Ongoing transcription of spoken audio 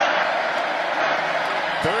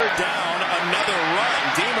Third down, another run.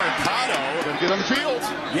 DeMercado. Gonna get on the field.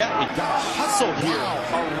 Yeah, he got a hustle here.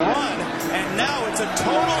 A run. And now it's a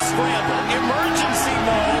total scramble. Emergency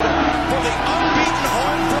mode for the unbeaten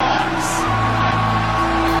home Frogs.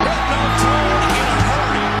 But no turn in a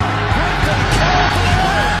hurry. Griffin Kell for the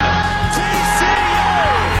win. TCU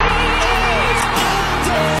is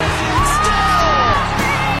undefeated still.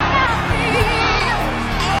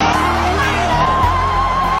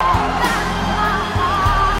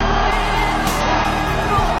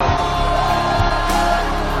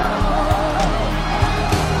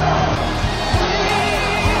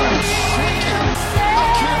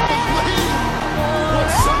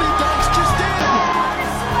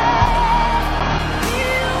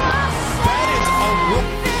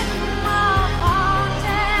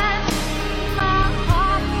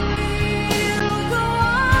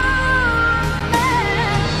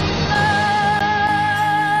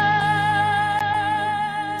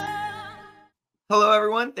 Hello,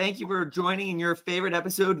 everyone. Thank you for joining in your favorite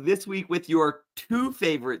episode this week with your two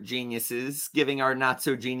favorite geniuses, giving our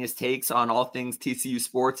not-so-genius takes on all things TCU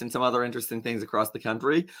sports and some other interesting things across the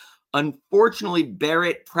country. Unfortunately,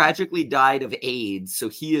 Barrett tragically died of AIDS, so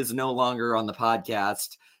he is no longer on the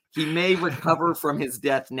podcast. He may recover from his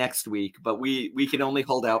death next week, but we can only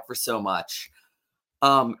hold out for so much.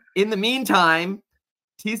 In the meantime,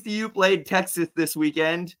 TCU played Texas this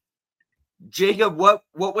weekend. Jacob, what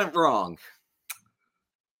went wrong?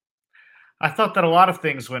 I thought that a lot of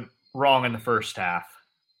things went wrong in the first half.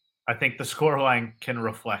 I think the scoreline can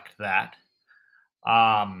reflect that.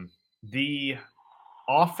 The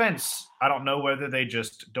offense, I don't know whether they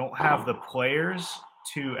just don't have the players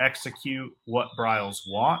to execute what Briles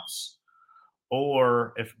wants,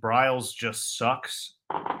 or if Briles just sucks,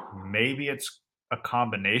 maybe it's a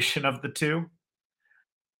combination of the two.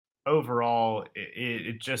 Overall,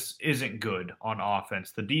 it just isn't good on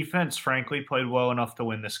offense. The defense, frankly, played well enough to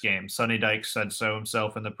win this game. Sonny Dykes said so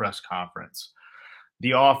himself in the press conference.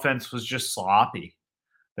 The offense was just sloppy.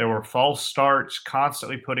 There were false starts,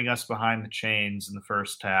 constantly putting us behind the chains in the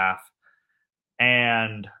first half.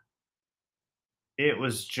 And it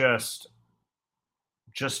was just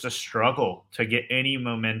a struggle to get any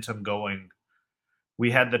momentum going.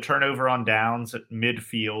 We had the turnover on downs at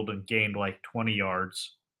midfield and gained like 20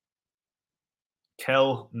 yards.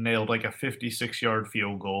 Kell nailed like a 56-yard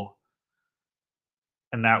field goal.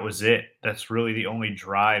 And that was it. That's really the only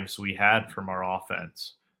drives we had from our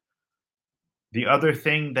offense. The other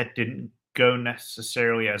thing that didn't go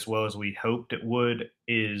necessarily as well as we hoped it would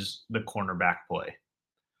is the cornerback play.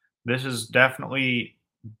 This is definitely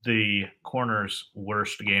the corner's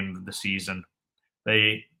worst game of the season.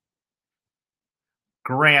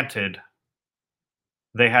 Granted,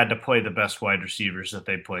 they had to play the best wide receivers that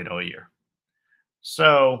they played all year.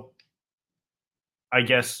 So, I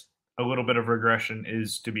guess a little bit of regression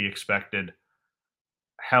is to be expected.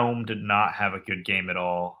 Helm did not have a good game at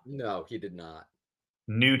all. No, he did not.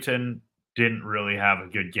 Newton didn't really have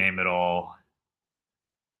a good game at all.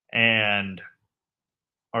 And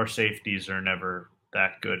our safeties are never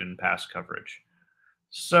that good in pass coverage.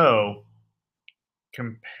 So,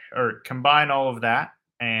 combine all of that,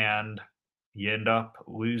 and you end up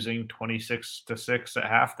losing 26-6 at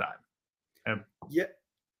halftime. Yeah.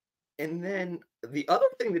 And then the other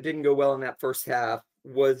thing that didn't go well in that first half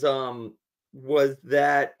was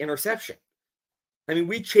that interception. I mean,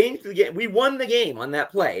 we changed the game. We won the game on that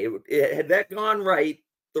play. Had that gone right,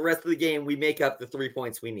 the rest of the game, we make up the 3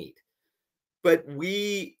 points we need. But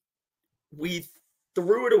we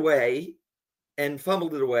threw it away and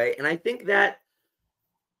fumbled it away. And I think that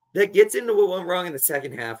gets into what went wrong in the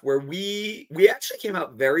second half, where we actually came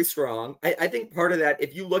out very strong. I think part of that,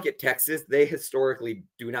 if you look at Texas, they historically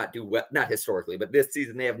do not do well. Not historically, but this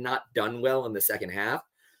season they have not done well in the second half.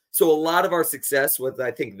 So a lot of our success was,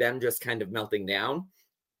 I think, them just kind of melting down.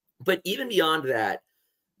 But even beyond that,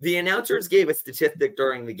 the announcers gave a statistic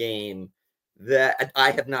during the game that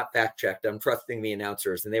I have not fact-checked. I'm trusting the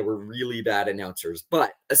announcers, and they were really bad announcers.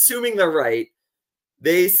 But assuming they're right,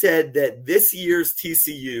 they said that this year's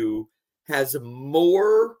TCU has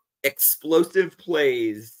more explosive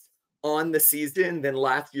plays on the season than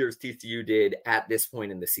last year's TCU did at this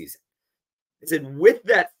point in the season. They said with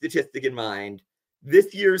that statistic in mind,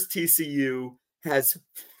 this year's TCU has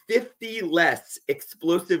 50 less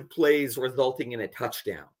explosive plays resulting in a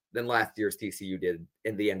touchdown than last year's TCU did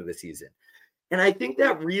in the end of the season. And I think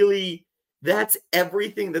that's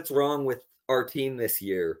everything that's wrong with our team this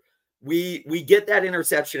year. We get that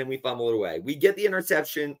interception and we fumble it away. We get the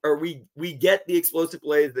interception, or we get the explosive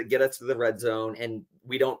plays that get us to the red zone, and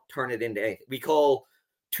we don't turn it into anything. We call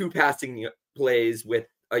two passing plays with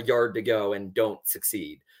a yard to go and don't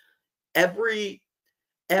succeed. Every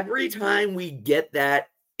time we get that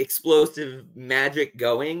explosive magic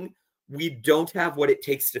going, we don't have what it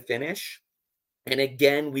takes to finish. And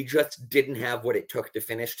again, we just didn't have what it took to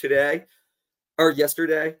finish today or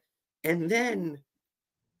yesterday. And then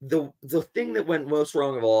the thing that went most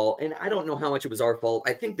wrong of all, and I don't know how much it was our fault.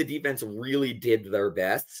 I think the defense really did their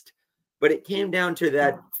best, but it came down to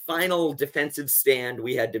that final defensive stand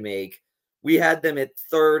we had to make. We had them at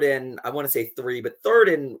 3rd and I want to say 3, but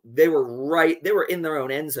 3rd and they were in their own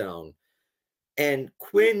end zone. And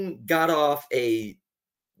Quinn got off a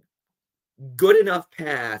good enough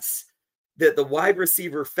pass that the wide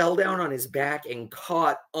receiver fell down on his back and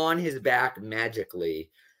caught on his back magically.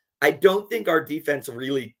 I don't think our defense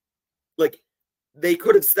really, they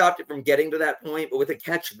could have stopped it from getting to that point, but with a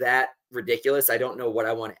catch that ridiculous, I don't know what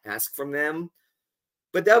I want to ask from them.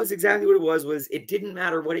 But that was exactly what it was it didn't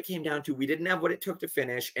matter what it came down to. We didn't have what it took to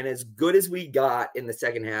finish. And as good as we got in the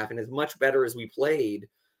second half and as much better as we played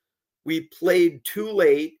too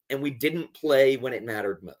late and we didn't play when it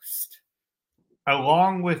mattered most.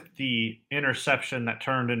 Along with the interception that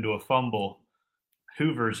turned into a fumble,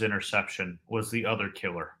 Hoover's interception was the other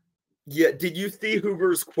killer. Yeah. Did you see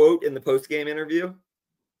Hoover's quote in the post-game interview?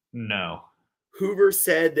 No. Hoover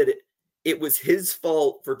said that it was his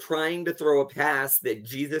fault for trying to throw a pass that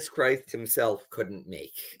Jesus Christ himself couldn't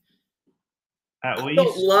make. I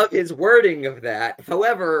don't love his wording of that.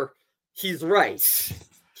 However, he's right.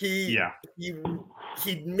 He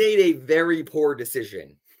made a very poor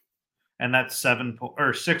decision. And that's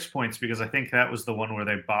 6 points, because I think that was the one where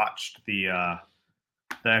they botched the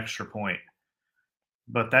extra point.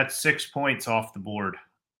 But that's 6 points off the board.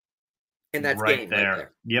 And that's right game there. Right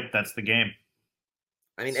there. Yep, that's the game.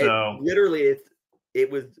 I mean,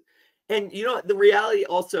 it was, and the reality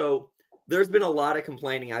also, there's been a lot of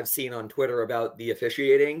complaining I've seen on Twitter about the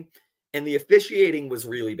officiating, and the officiating was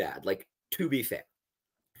really bad, to be fair.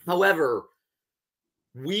 However,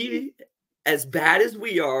 as bad as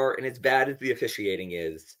we are and as bad as the officiating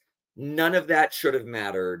is, none of that should have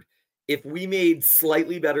mattered. If we made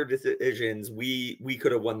slightly better decisions, we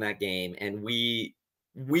could have won that game, and we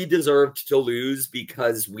deserved to lose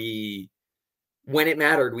because when it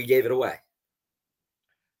mattered, we gave it away.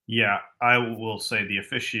 Yeah, I will say the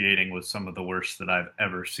officiating was some of the worst that I've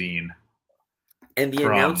ever seen. And the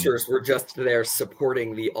announcers were just there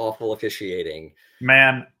supporting the awful officiating.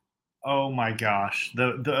 Man, oh my gosh.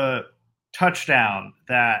 The touchdown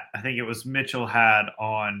that I think it was Mitchell had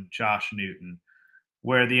on Josh Newton,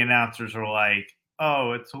 where the announcers were like,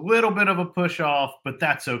 oh, it's a little bit of a push off, but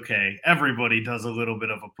that's okay. Everybody does a little bit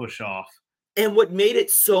of a push off. And what made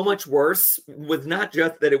it so much worse was not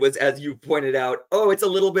just that it was, as you pointed out, oh, it's a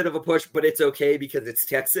little bit of a push, but it's okay because it's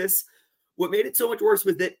Texas. What made it so much worse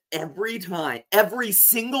was that every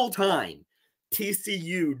single time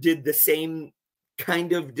TCU did the same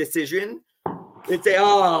kind of decision, they'd say,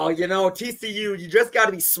 oh, TCU, you just got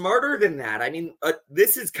to be smarter than that. I mean,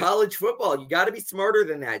 this is college football. You got to be smarter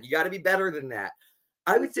than that. You got to be better than that.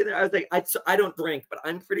 I would say that I was like, I don't drink, but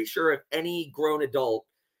I'm pretty sure if any grown adult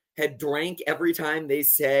had drank every time they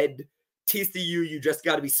said, TCU, you just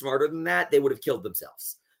got to be smarter than that, they would have killed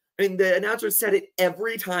themselves. I mean, the announcers said it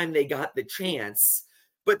every time they got the chance.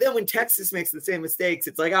 But then when Texas makes the same mistakes,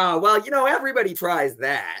 it's like, oh, well, everybody tries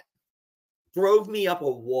that. Drove me up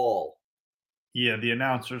a wall. Yeah, the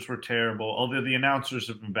announcers were terrible. Although the announcers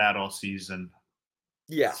have been bad all season.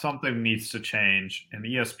 Yeah. Something needs to change, and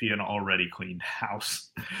ESPN already cleaned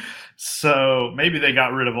house. So maybe they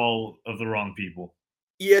got rid of all of the wrong people.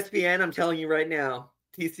 ESPN, I'm telling you right now,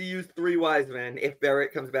 TCU's 3 Whysmen, if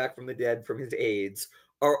Barrett comes back from the dead from his AIDS,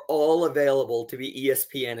 are all available to be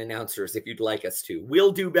ESPN announcers if you'd like us to.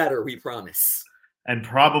 We'll do better, we promise. And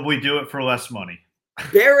probably do it for less money.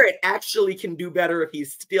 Barrett actually can do better if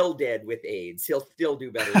he's still dead with AIDS. He'll still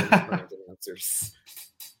do better than the current announcers.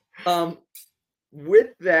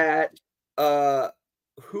 With that,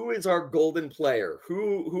 who is our golden player?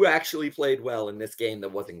 Who actually played well in this game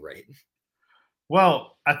that wasn't great?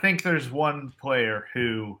 Well, I think there's one player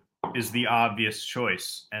who is the obvious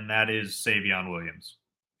choice, and that is Savion Williams.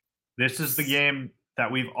 This is the game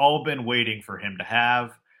that we've all been waiting for him to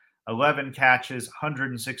have. 11 catches,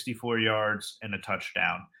 164 yards, and a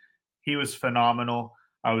touchdown. He was phenomenal.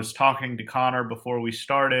 I was talking to Connor before we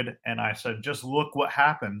started, and I said, just look what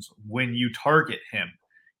happens when you target him.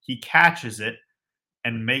 He catches it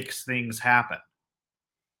and makes things happen.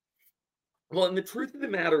 Well, and the truth of the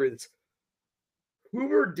matter is,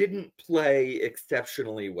 Hoover didn't play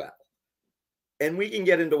exceptionally well. And we can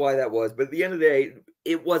get into why that was, but at the end of the day,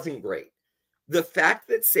 it wasn't great. The fact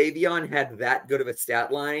that Savion had that good of a stat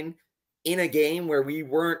line in a game where we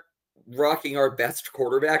weren't rocking our best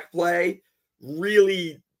quarterback play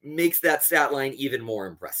really makes that stat line even more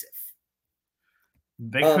impressive.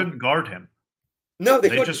 They couldn't guard him. No,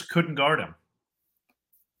 they just couldn't guard him.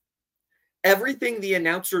 Everything the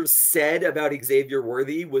announcers said about Xavier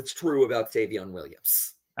Worthy was true about Savion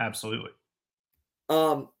Williams. Absolutely.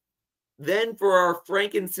 Then for our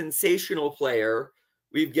Franken-sensational player,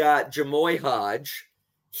 we've got Jamoy Hodge.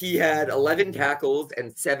 He had 11 tackles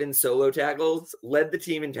and 7 solo tackles, led the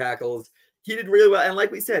team in tackles. He did really well. And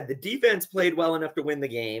like we said, the defense played well enough to win the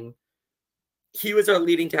game. He was our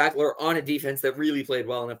leading tackler on a defense that really played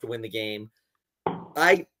well enough to win the game.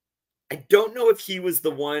 I don't know if he was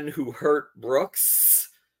the one who hurt Brooks.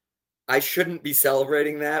 I shouldn't be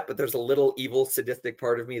celebrating that, but there's a little evil, sadistic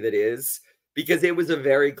part of me that is, because it was a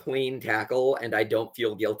very clean tackle, and I don't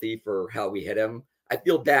feel guilty for how we hit him. I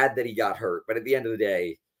feel bad that he got hurt, but at the end of the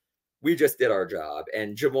day, we just did our job,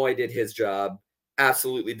 and Jamoy did his job.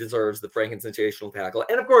 Absolutely deserves the Franken-sensational tackle.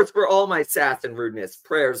 And of course, for all my sass and rudeness,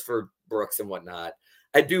 prayers for Brooks and whatnot,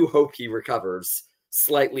 I do hope he recovers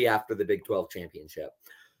slightly after the Big 12 championship.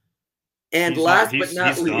 And last but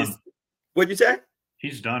not least, what'd you say?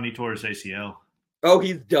 He's done. He tore his ACL. Oh,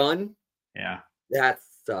 he's done? Yeah. That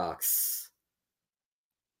sucks.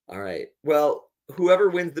 All right. Well, whoever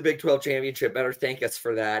wins the Big 12 championship better thank us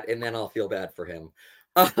for that, and then I'll feel bad for him.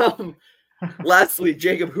 Lastly,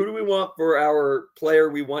 Jacob, who do we want for our player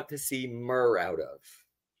we want to see Murr out of?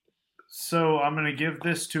 So I'm going to give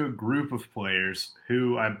this to a group of players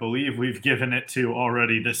who I believe we've given it to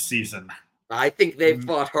already this season. I think they've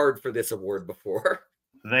fought hard for this award before.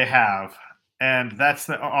 They have. And that's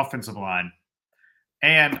the offensive line.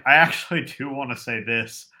 And I actually do want to say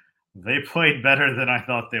this. They played better than I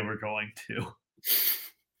thought they were going to.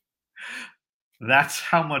 That's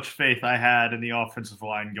how much faith I had in the offensive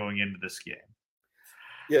line going into this game.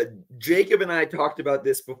 Yeah, Jacob and I talked about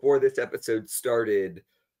this before this episode started,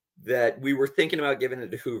 that we were thinking about giving it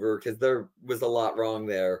to Hoover because there was a lot wrong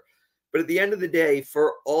there. But at the end of the day,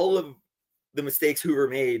 for all of the mistakes Hoover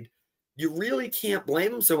made, you really can't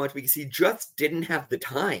blame him so much because he just didn't have the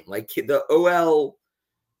time. Like, the OL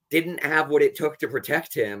didn't have what it took to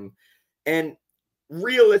protect him. And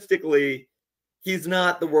realistically, he's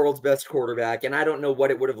not the world's best quarterback, and I don't know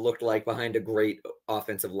what it would have looked like behind a great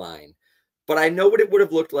offensive line. But I know what it would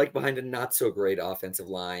have looked like behind a not-so-great offensive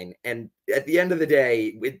line. And at the end of the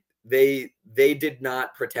day, they did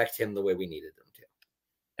not protect him the way we needed them to.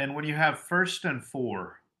 And when you have 1st and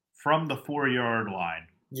 4 from the 4-yard line,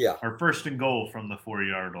 or 1st and goal from the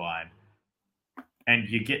 4-yard line, and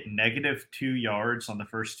you get -2 yards on the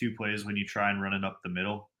first 2 plays when you try and run it up the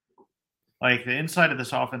middle, like, the inside of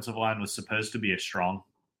this offensive line was supposed to be a strong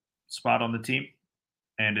spot on the team,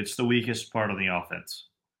 and it's the weakest part of the offense.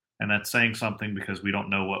 And that's saying something because we don't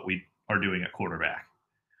know what we are doing at quarterback.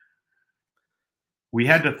 We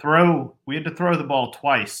had to throw the ball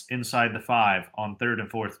twice inside the 5 on 3rd and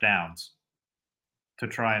 4th downs to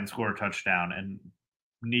try and score a touchdown, and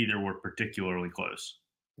neither were particularly close.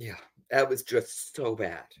 Yeah, that was just so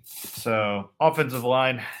bad. So, offensive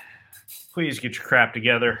line, please get your crap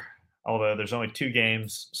together. Although there's only 2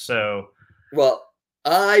 games, so... Well,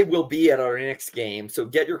 I will be at our next game, so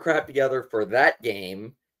get your crap together for that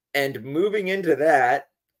game. And moving into that,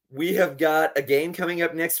 we have got a game coming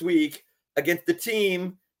up next week against a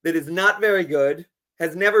team that is not very good,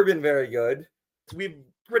 has never been very good. We've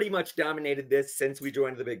pretty much dominated this since we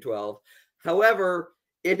joined the Big 12. However,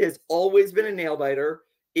 it has always been a nail-biter.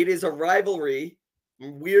 It is a rivalry.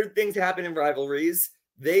 Weird things happen in rivalries.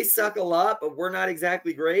 They suck a lot, but we're not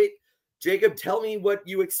exactly great. Jacob, tell me what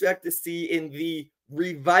you expect to see in the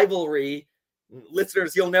Revivalry.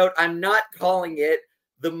 Listeners, you'll note I'm not calling it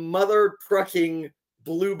the mother-trucking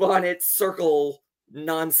Blue Bonnet Circle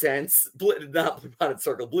nonsense. Not Blue Bonnet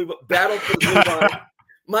Circle. Battle for the Blue Bonnet.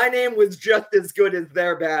 My name was just as good as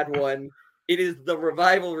their bad one. It is the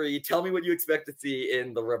Revivalry. Tell me what you expect to see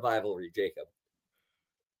in the Revivalry, Jacob.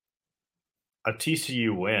 A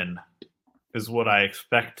TCU win is what I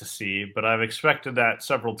expect to see, but I've expected that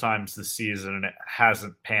several times this season, and it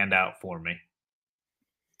hasn't panned out for me.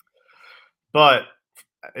 But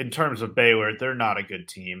in terms of Baylor, they're not a good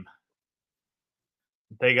team.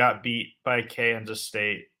 They got beat by Kansas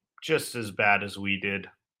State just as bad as we did,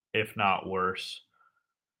 if not worse.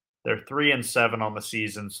 They're 3-7 on the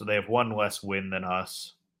season, so they have 1 less win than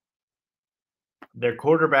us. Their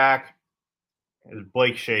quarterback is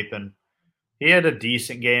Blake Shapen. He had a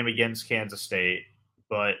decent game against Kansas State,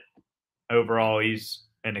 but overall he's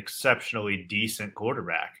an exceptionally decent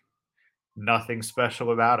quarterback. Nothing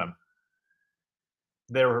special about him.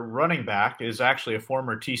 Their running back is actually a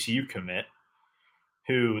former TCU commit,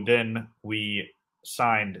 who then we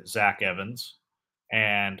signed Zach Evans,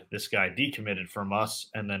 and this guy decommitted from us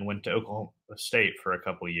and then went to Oklahoma State for a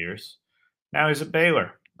couple of years. Now he's at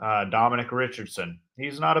Baylor. Dominic Richardson.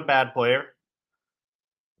 He's not a bad player,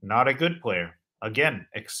 not a good player. Again,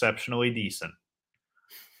 exceptionally decent.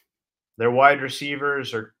 Their wide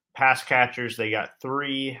receivers or pass catchers, they got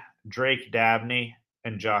 3. Drake Dabney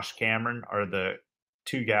and Josh Cameron are the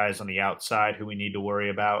 2 guys on the outside who we need to worry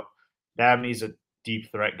about. Dabney's a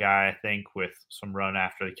deep threat guy, I think, with some run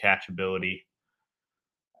after the catch ability.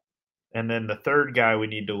 And then the 3rd guy we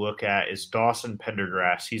need to look at is Dawson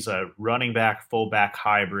Pendergrass. He's a running back, fullback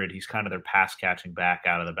hybrid. He's kind of their pass catching back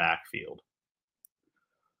out of the backfield.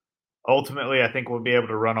 Ultimately, I think we'll be able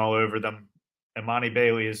to run all over them. Imani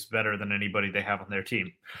Bailey is better than anybody they have on their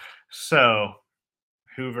team. So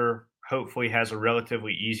Hoover hopefully has a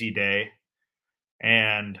relatively easy day.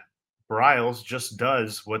 And Briles just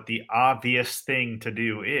does what the obvious thing to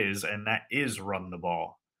do is, and that is run the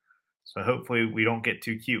ball. So hopefully we don't get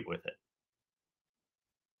too cute with it.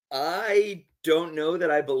 I don't know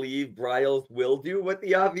that I believe Briles will do what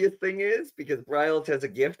the obvious thing is, because Briles has a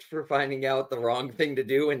gift for finding out the wrong thing to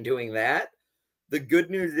do and doing that. The good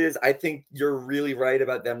news is I think you're really right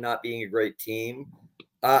about them not being a great team.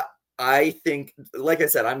 I think, like I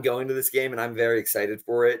said, I'm going to this game and I'm very excited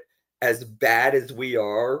for it. As bad as we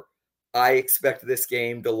are, I expect this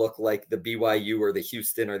game to look like the BYU or the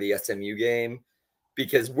Houston or the SMU game,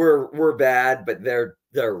 because we're bad, but they're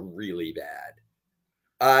really bad.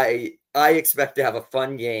 I expect to have a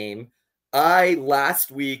fun game. I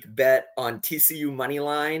last week bet on TCU money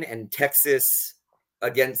line and Texas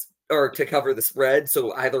to cover the spread.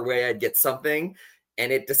 So either way I'd get something,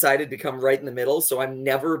 and it decided to come right in the middle. So I'm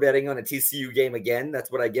never betting on a TCU game again.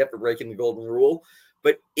 That's what I get for breaking the golden rule.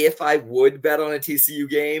 But if I would bet on a TCU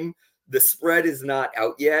game, the spread is not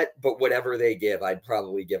out yet, but whatever they give, I'd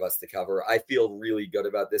probably give us to cover. I feel really good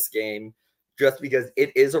about this game just because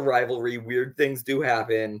it is a rivalry. Weird things do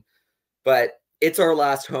happen, but it's our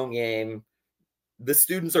last home game. The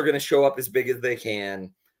students are going to show up as big as they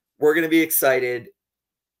can. We're going to be excited.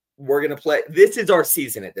 We're going to play. This is our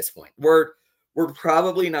season at this point. We're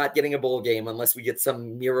probably not getting a bowl game unless we get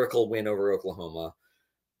some miracle win over Oklahoma.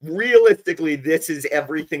 Realistically, this is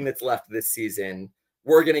everything that's left this season.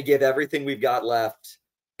 We're going to give everything we've got left,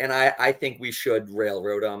 and I think we should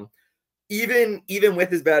railroad them. Even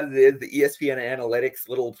with as bad as it is, the ESPN Analytics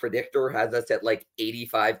little predictor has us at like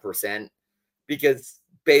 85% because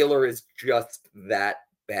Baylor is just that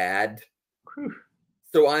bad. Whew.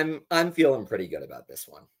 So I'm feeling pretty good about this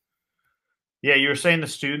one. Yeah, you were saying the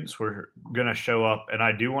students were going to show up, and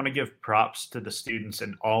I do want to give props to the students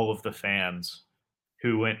and all of the fans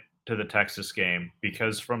who went to the Texas game,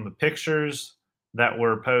 because from the pictures that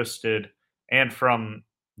were posted and from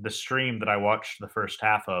the stream that I watched the first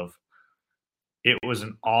half of, it was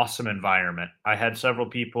an awesome environment. I had several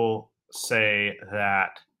people say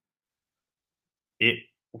that it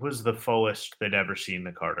was the fullest they'd ever seen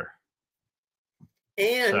the Carter.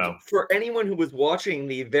 And for anyone who was watching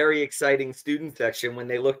the very exciting student section, when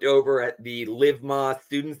they looked over at the Liv Ma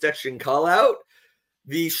student section call out,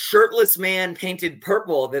 the shirtless man painted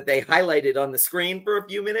purple that they highlighted on the screen for a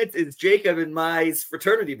few minutes is Jacob and Mai's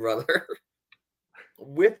fraternity brother.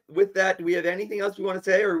 With that, do we have anything else we want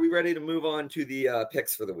to say, or are we ready to move on to the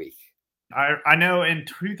picks for the week? I know in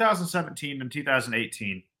 2017 and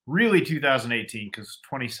 2018, really 2018, because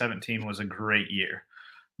 2017 was a great year.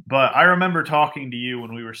 But I remember talking to you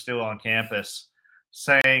when we were still on campus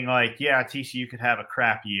saying, like, yeah, TCU could have a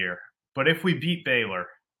crap year. But if we beat Baylor,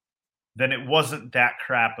 then it wasn't that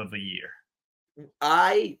crap of a year.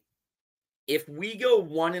 If we go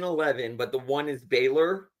 1-11, but the one is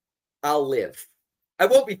Baylor, I'll live. I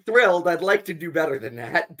won't be thrilled. I'd like to do better than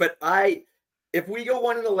that. But if we go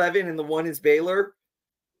 1-11 and the one is Baylor,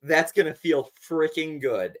 that's going to feel freaking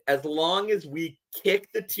good. As long as we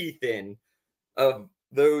kick the teeth in of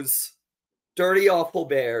those dirty, awful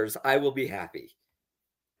Bears, I will be happy.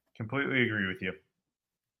 Completely agree with you.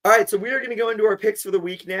 All right, so we are going to go into our picks for the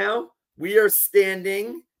week now. We are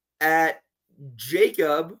standing at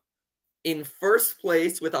Jacob in first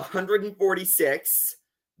place with 146,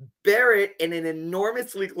 Barrett in an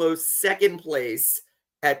enormously close second place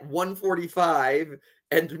at 145,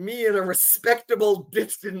 and me in a respectable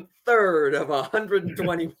distant third of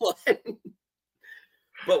 121.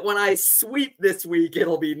 But when I sweep this week,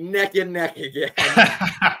 it'll be neck and neck again.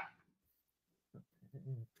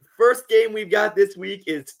 First game we've got this week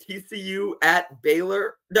is TCU at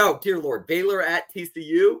Baylor. No, dear Lord, Baylor at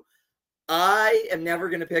TCU. I am never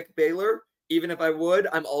going to pick Baylor. Even if I would,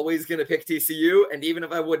 I'm always going to pick TCU. And even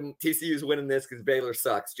if I wouldn't, TCU's winning this because Baylor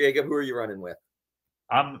sucks. Jacob, who are you running with?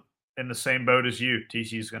 I'm in the same boat as you.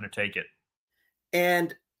 TCU is going to take it.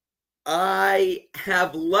 And I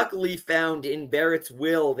have luckily found in Barrett's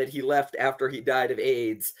will that he left after he died of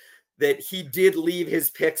AIDS that he did leave his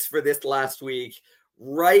picks for this last week.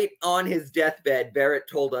 Right on his deathbed, Barrett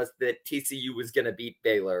told us that TCU was going to beat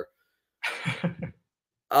Baylor.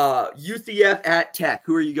 UCF at Tech.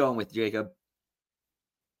 Who are you going with, Jacob?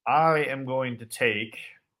 I am going to take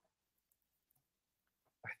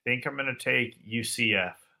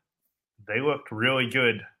UCF. They looked really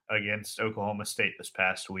good against Oklahoma State this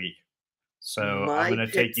past week. So I'm going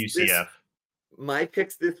to take UCF. My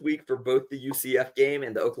picks this week for both the UCF game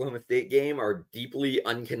and the Oklahoma State game are deeply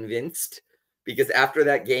unconvinced because after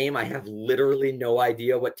that game, I have literally no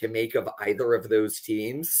idea what to make of either of those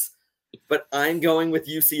teams. But I'm going with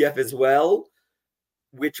UCF as well,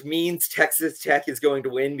 which means Texas Tech is going to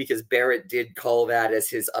win because Barrett did call that as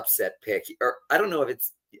his upset pick. Or I don't know if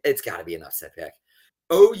it's got to be an upset pick.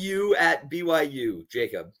 OU at BYU,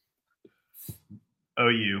 Jacob.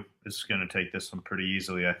 OU is going to take this one pretty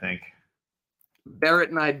easily, I think. Barrett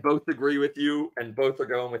and I both agree with you, and both are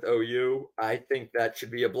going with OU. I think that should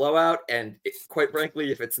be a blowout, and quite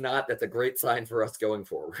frankly, if it's not, that's a great sign for us going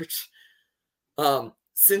forward.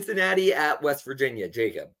 Cincinnati at West Virginia,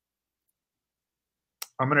 Jacob.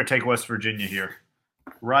 I'm going to take West Virginia here.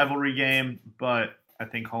 Rivalry game, but I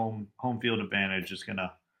think home field advantage is going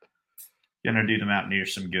to do the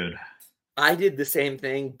Mountaineers some good. I did the same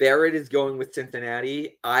thing. Barrett is going with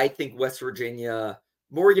Cincinnati. I think West Virginia,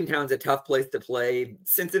 Morgantown's a tough place to play.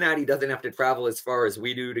 Cincinnati doesn't have to travel as far as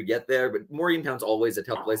we do to get there, but Morgantown's always a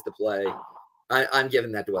tough place to play. I'm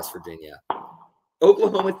giving that to West Virginia.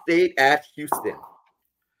 Oklahoma State at Houston.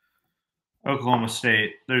 Oklahoma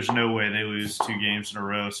State, there's no way they lose 2 games in a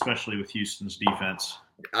row, especially with Houston's defense.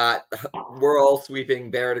 We're all sweeping.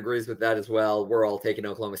 Barrett agrees with that as well. We're all taking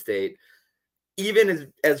Oklahoma State. Even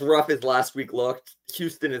as rough as last week looked,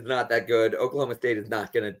 Houston is not that good. Oklahoma State is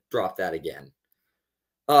not going to drop that again.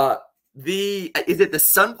 Is it the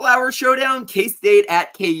Sunflower Showdown? K-State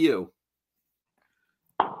at KU.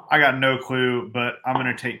 I got no clue, but I'm going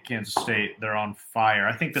to take Kansas State. They're on fire.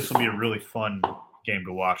 I think this will be a really fun game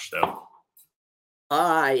to watch, though.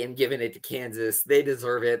 I am giving it to Kansas. They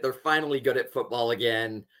deserve it. They're finally good at football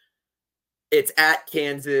again. It's at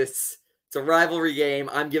Kansas. It's a rivalry game.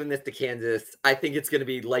 I'm giving this to Kansas. I think it's going to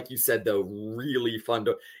be, like you said, though, really fun.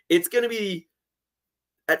 It's going to be,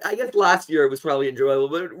 I guess last year it was probably enjoyable,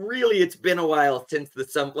 but really it's been a while since the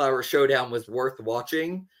Sunflower Showdown was worth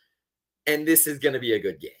watching. And this is going to be a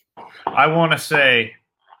good game. I want to say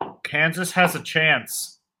Kansas has a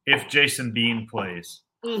chance if Jason Bean plays.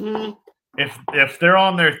 Mm-hmm. If they're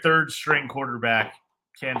on their third string quarterback,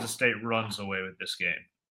 Kansas State runs away with this game.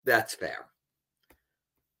 That's fair.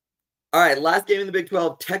 All right, last game in the Big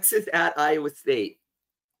 12, Texas at Iowa State.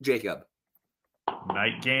 Jacob.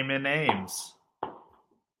 Night game in Ames.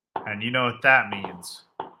 And you know what that means.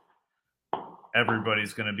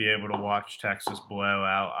 Everybody's going to be able to watch Texas blow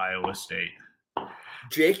out Iowa State.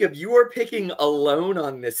 Jacob, you are picking alone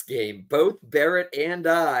on this game. Both Barrett and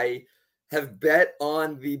I have bet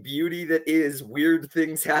on the beauty that is weird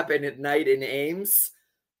things happen at night in Ames.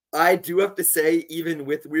 I do have to say, even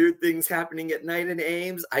with weird things happening at night in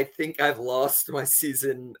Ames, I think I've lost my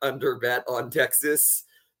season under bet on Texas.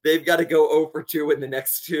 They've got to go 0 for 2 in the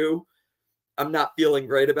next 2. I'm not feeling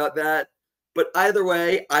great about that. But either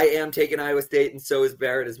way, I am taking Iowa State, and so is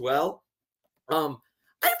Barrett as well. I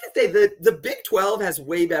have to say that the Big 12 has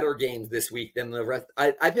way better games this week than the rest.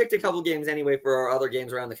 I picked a couple games anyway for our other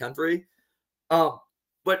games around the country.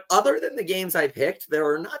 But other than the games I picked, there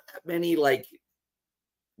are not that many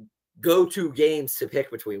go-to games to pick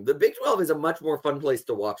between. The Big 12 is a much more fun place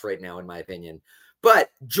to watch right now, in my opinion. But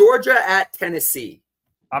Georgia at Tennessee.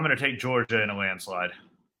 I'm going to take Georgia in a landslide.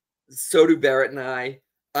 So do Barrett and I.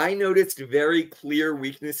 I noticed very clear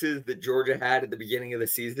weaknesses that Georgia had at the beginning of the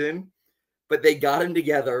season, but they got them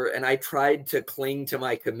together, and I tried to cling to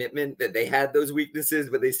my commitment that they had those weaknesses,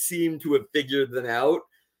 but they seem to have figured them out.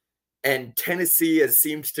 And Tennessee has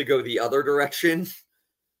seemed to go the other direction.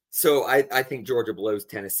 So I think Georgia blows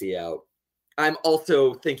Tennessee out. I'm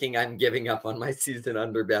also thinking I'm giving up on my season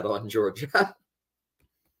under bet on Georgia.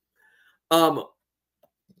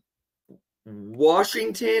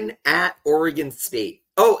 Washington at Oregon State.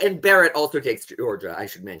 Oh, and Barrett also takes Georgia, I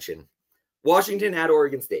should mention. Washington at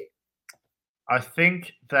Oregon State. I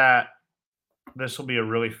think that this will be a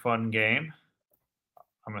really fun game.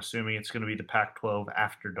 I'm assuming it's going to be the Pac-12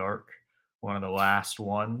 After Dark, one of the last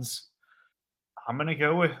ones. I'm going to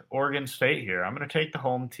go with Oregon State here. I'm going to take the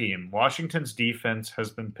home team. Washington's defense has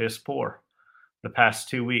been piss poor the past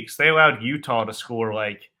 2 weeks. They allowed Utah to score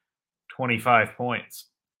 25 points.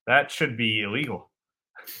 That should be illegal.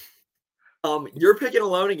 You're picking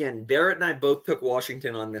alone again. Barrett and I both took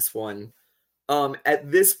Washington on this one.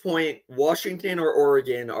 At this point, Washington or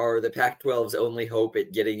Oregon are the Pac-12's only hope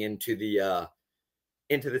at getting into the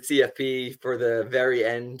CFP for the very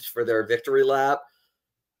end for their victory lap.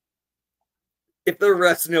 If the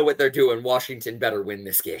refs know what they're doing, Washington better win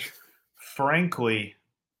this game. Frankly,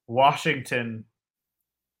 Washington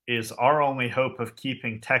is our only hope of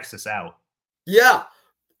keeping Texas out. Yeah,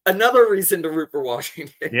 another reason to root for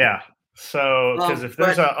Washington. Yeah. So, because if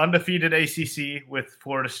there's an undefeated ACC with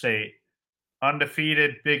Florida State,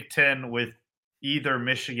 undefeated Big Ten with either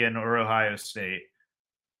Michigan or Ohio State,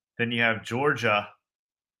 then you have Georgia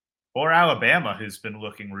or Alabama, who's been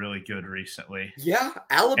looking really good recently. Yeah,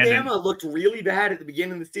 Alabama looked really bad at the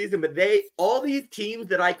beginning of the season, but all these teams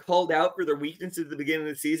that I called out for their weaknesses at the beginning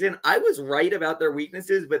of the season, I was right about their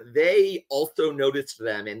weaknesses, but they also noticed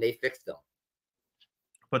them and they fixed them.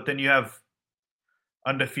 But then you have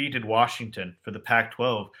undefeated Washington for the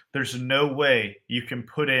Pac-12. There's no way you can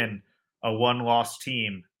put in a one-loss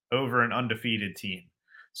team over an undefeated team.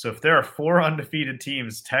 So if there are 4 undefeated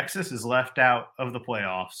teams, Texas is left out of the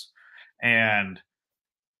playoffs, and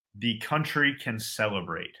the country can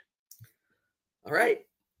celebrate. All right.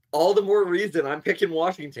 All the more reason I'm picking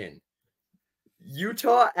Washington.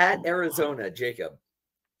 Utah at Arizona, Jacob.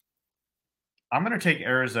 I'm going to take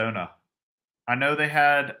Arizona. I know they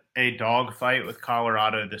had a dogfight with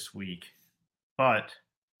Colorado this week, but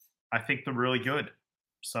I think they're really good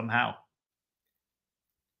somehow.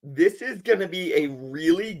 This is going to be a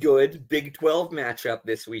really good Big 12 matchup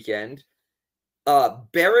this weekend.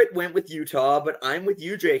 Barrett went with Utah, but I'm with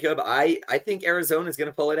you, Jacob. I think Arizona is going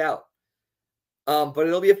to pull it out. But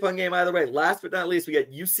it'll be a fun game either way. Last but not least, we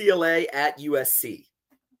got UCLA at USC.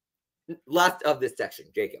 Last of this section,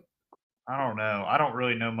 Jacob. I don't know. I don't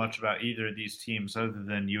really know much about either of these teams other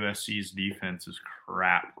than USC's defense is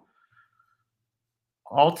crap.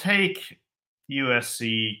 I'll take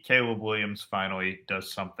USC. Caleb Williams finally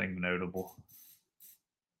does something notable.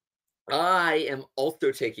 I am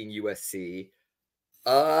also taking USC.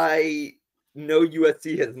 I know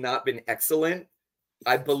USC has not been excellent.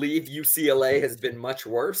 I believe UCLA has been much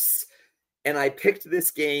worse. And I picked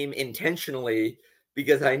this game intentionally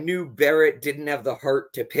because I knew Barrett didn't have the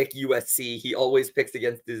heart to pick USC. He always picks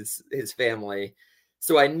against his family.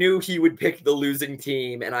 So I knew he would pick the losing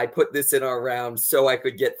team, and I put this in our round so I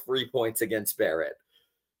could get 3 points against Barrett.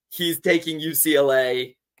 He's taking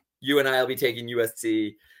UCLA. You and I will be taking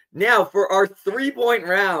USC. Now, for our 3-point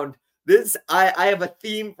round, I have a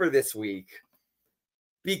theme for this week.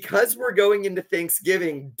 Because we're going into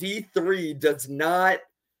Thanksgiving, D3 does not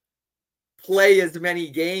play as many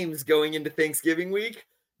games going into Thanksgiving week.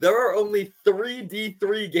 There are only 3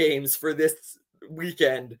 D3 games for this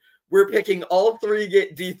weekend. We're picking all 3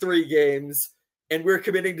 D3 games, and we're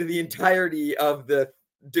committing to the entirety of the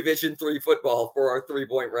Division III football for our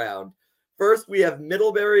 3-point round. First, we have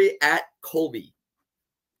Middlebury at Colby.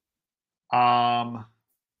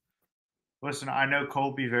 Listen, I know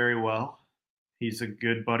Colby very well. He's a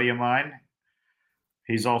good buddy of mine.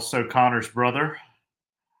 He's also Connor's brother.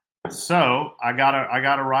 So I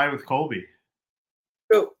gotta ride with Colby.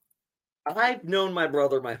 So I've known my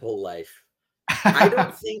brother my whole life. I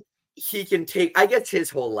don't think he can take, I guess his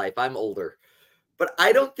whole life. I'm older. But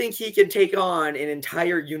I don't think he can take on an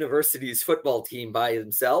entire university's football team by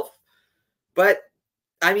himself. But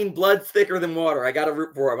I mean, blood's thicker than water. I got to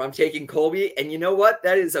root for him. I'm taking Colby. And you know what?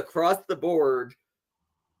 That is across the board.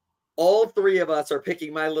 All 3 of us are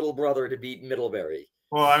picking my little brother to beat Middlebury.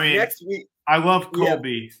 Well, I mean, next week, I love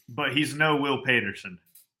Colby, but he's no Will Paterson.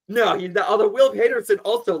 No, he's not. Although Will Paterson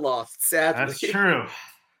also lost, sadly. That's true.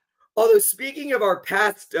 Although speaking of our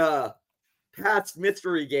past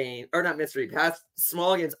mystery game, or not mystery, past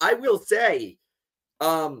small games, I will say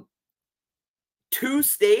 2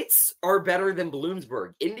 states are better than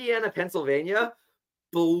Bloomsburg. Indiana, Pennsylvania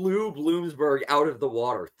blew Bloomsburg out of the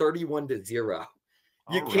water, 31-0.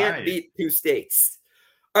 You can't beat 2 states.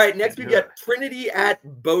 All right, next we got Trinity at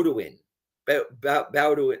Bowdoin.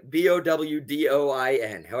 Bowdoin,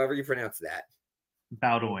 Bowdoin, however you pronounce that.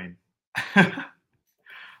 Bowdoin.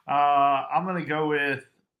 I'm gonna go with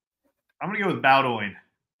Bowdoin,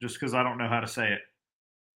 just because I don't know how to say it.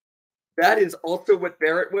 That is also what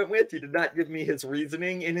Barrett went with. He did not give me his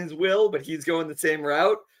reasoning in his will, but he's going the same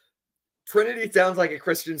route. Trinity sounds like a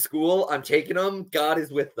Christian school. I'm taking them. God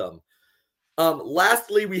is with them.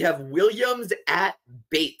 Lastly, we have Williams at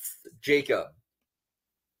Bates. Jacob.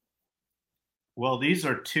 Well, these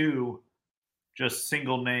are 2 just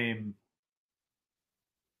single name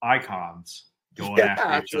icons. going Yeah, after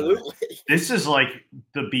each other. absolutely. This is like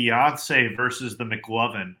the Beyonce versus the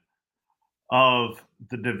McLovin of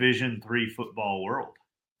the Division III football world.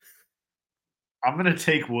 I'm going to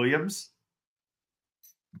take Williams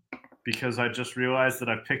because I just realized that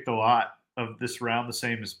I picked a lot of this round the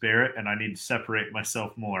same as Barrett, and I need to separate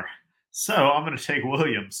myself more. So I'm going to take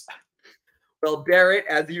Williams. Well, Barrett,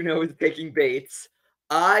 as you know, is taking Bates.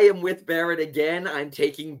 I am with Barrett again. I'm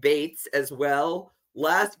taking Bates as well.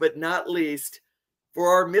 Last but not least, for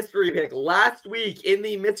our mystery pick, last week in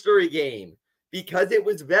the mystery game, because it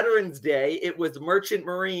was Veterans Day, it was Merchant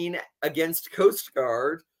Marine against Coast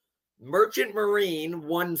Guard. Merchant Marine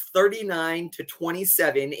won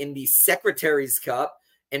 39-27 in the Secretary's Cup,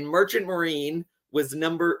 and Merchant Marine was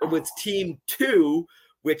team 2,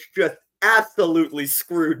 which just absolutely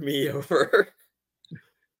screwed me over.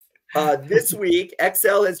 This week,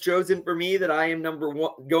 XL has chosen for me that I am number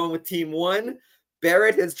 1, going with team 1.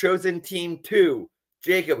 Barrett has chosen team 2.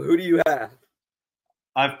 Jacob, who do you have?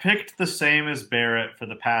 I've picked the same as Barrett for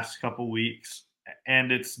the past couple weeks,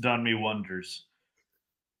 and it's done me wonders.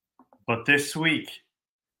 But this week,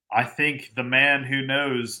 I think the man who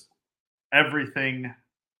knows everything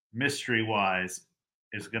mystery-wise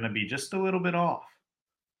is going to be just a little bit off.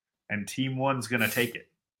 And Team 1's going to take it.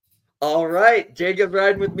 All right. Jacob's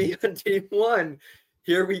riding with me on Team 1.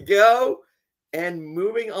 Here we go. And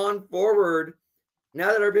moving on forward, now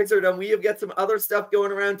that our picks are done, we have got some other stuff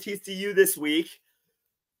going around TCU this week.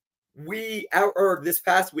 This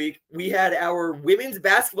past week, we had our women's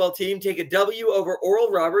basketball team take a W over Oral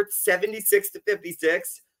Roberts,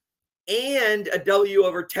 76-56, and a W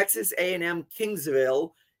over Texas A&M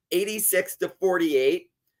Kingsville, 86-48.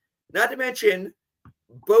 Not to mention,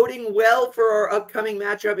 boding well for our upcoming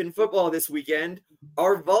matchup in football this weekend,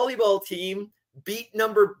 our volleyball team beat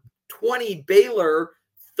number 20 Baylor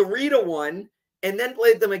 3-1, and then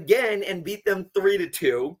played them again and beat them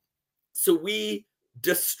 3-2. So we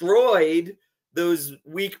destroyed those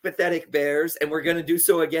weak, pathetic Bears, and we're going to do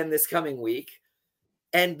so again this coming week.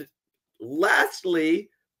 And lastly,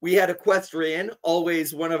 we had equestrian,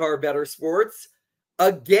 always one of our better sports.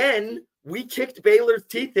 Again, we kicked Baylor's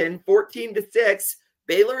teeth in 14-6.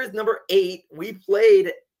 Baylor is number 8. We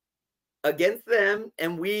played against them,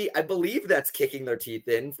 and I believe that's kicking their teeth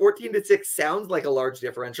in. 14-6 sounds like a large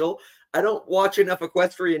differential. I don't watch enough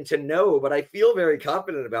equestrian to know, but I feel very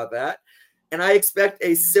confident about that. And I expect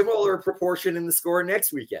a similar proportion in the score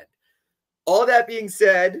next weekend. All that being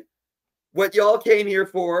said, what y'all came here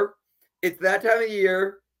for, it's that time of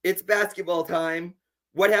year. It's basketball time.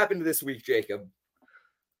 What happened this week, Jacob?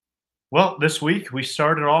 Well, this week we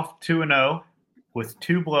started off 2-0 with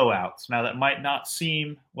 2 blowouts. Now, that might not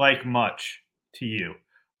seem like much to you,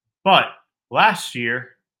 but last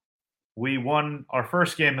year we won our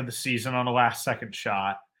first game of the season on the last second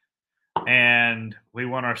shot, and we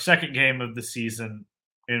won our second game of the season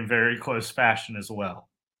in very close fashion as well.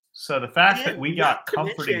 So the fact that we got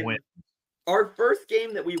comforting wins. Our first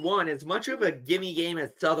game that we won, as much of a gimme game as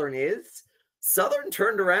Southern is, Southern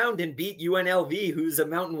turned around and beat UNLV, who's a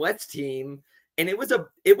Mountain West team, and it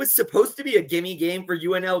was supposed to be a gimme game for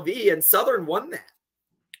UNLV, and Southern won that.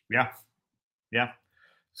 Yeah.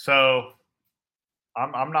 So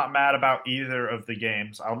I'm not mad about either of the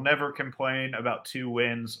games. I'll never complain about 2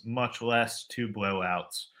 wins, much less 2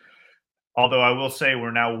 blowouts. Although I will say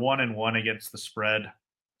we're now 1-1 against the spread,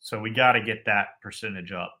 so we got to get that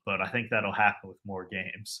percentage up. But I think that'll happen with more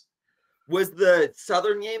games. Was the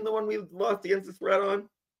Southern game the one we lost against the spread on?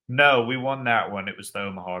 No, we won that one. It was the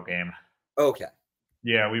Omaha game. Okay.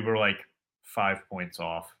 Yeah, we were like 5 points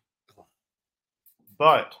off.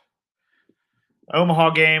 But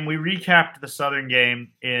Omaha game, we recapped the Southern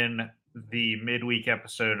game in the midweek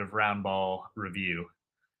episode of Round Ball Review.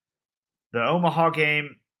 The Omaha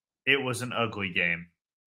game, it was an ugly game,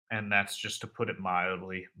 and that's just to put it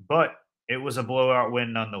mildly, but it was a blowout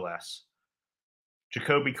win nonetheless.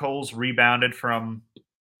 Jacoby Coles rebounded from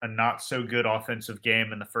a not-so-good offensive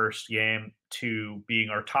game in the first game to being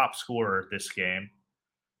our top scorer this game.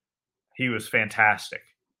 He was fantastic.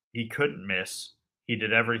 He couldn't miss. He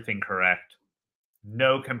did everything correct.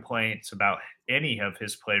 No complaints about any of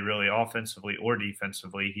his play, really, offensively or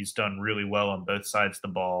defensively. He's done really well on both sides of the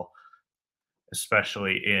ball,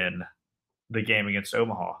 especially in the game against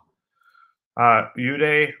Omaha.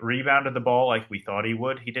 Uday rebounded the ball like we thought he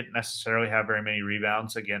would. He didn't necessarily have very many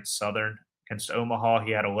rebounds against Southern. Against Omaha,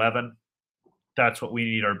 he had 11. That's what we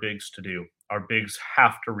need our bigs to do. Our bigs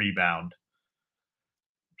have to rebound.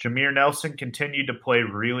 Jameer Nelson continued to play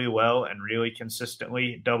really well and really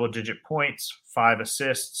consistently. Double-digit points, 5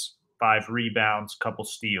 assists, 5 rebounds, couple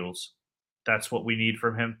steals. That's what we need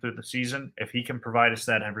from him through the season. If he can provide us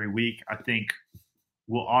that every week, I think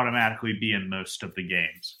we'll automatically be in most of the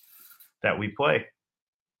games that we play.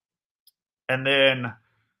 And then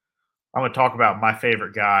I'm going to talk about my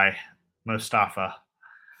favorite guy, Mostafa.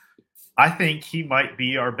 I think he might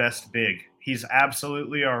be our best big. He's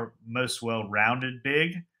absolutely our most well-rounded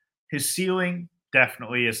big. His ceiling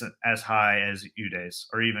definitely isn't as high as Ude's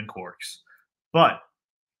or even Cork's, but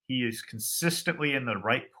he is consistently in the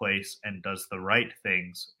right place and does the right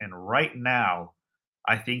things. And right now,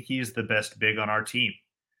 I think he is the best big on our team,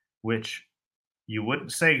 which you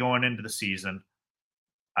wouldn't say going into the season.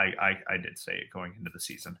 I did say it going into the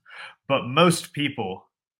season, but most people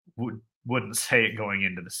wouldn't say it going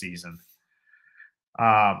into the season.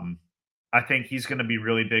 I think he's going to be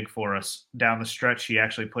really big for us down the stretch. He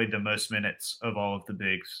actually played the most minutes of all of the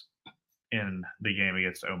bigs in the game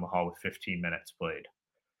against Omaha with 15 minutes played.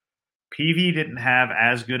 PV didn't have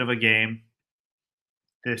as good of a game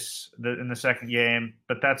in the second game,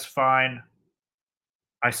 but that's fine.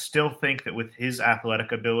 I still think that with his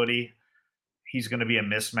athletic ability, he's going to be a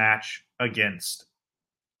mismatch against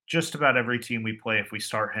just about every team we play if we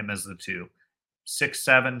start him as the 2.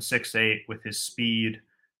 6'7", 6'8", with his speed.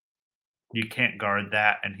 You can't guard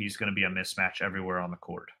that, and he's going to be a mismatch everywhere on the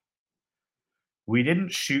court. We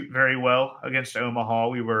didn't shoot very well against Omaha.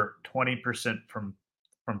 We were 20% from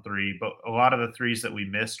 3, but a lot of the threes that we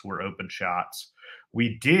missed were open shots.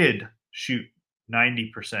 We did shoot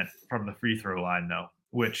 90% from the free throw line, though,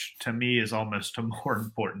 which to me is almost a more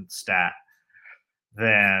important stat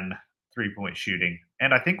than three-point shooting.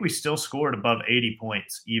 And I think we still scored above 80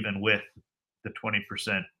 points, even with the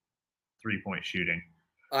 20% three-point shooting.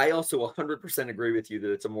 I also 100% agree with you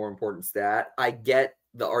that it's a more important stat. I get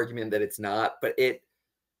the argument that it's not, but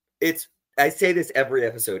it's I say this every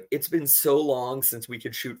episode. It's been so long since we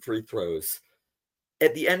could shoot free throws.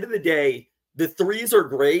 At the end of the day, the threes are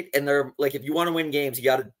great, and they're like, if you want to win games, you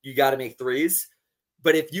gotta make threes.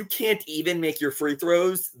 But if you can't even make your free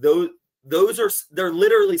throws, they're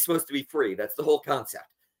literally supposed to be free. That's the whole concept.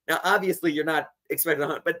 Now, obviously, you're not expecting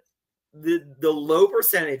 100, but the low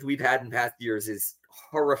percentage we've had in past years is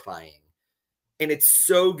horrifying, and it's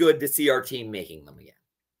so good to see our team making them again.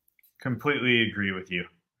 Completely agree with you.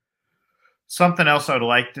 Something else I would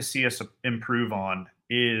like to see us improve on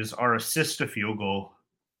is our assist to field goal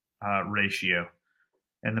ratio.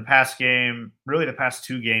 In the past game, really the past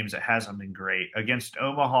 2 games, it hasn't been great. Against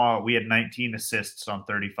Omaha, we had 19 assists on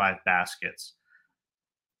 35 baskets.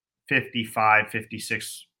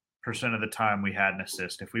 56% of the time we had an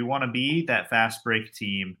assist. If we want to be that fast break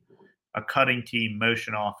team, a cutting team,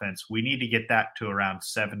 motion offense, we need to get that to around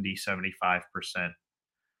 70-75%.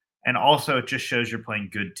 And also, it just shows you're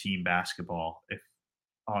playing good team basketball if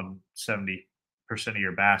on 70% of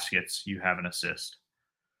your baskets you have an assist.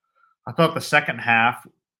 I thought the second half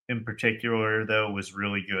in particular, though, was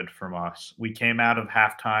really good from us. We came out of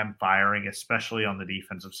halftime firing, especially on the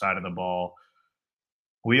defensive side of the ball.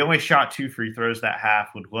 We only shot 2 free throws that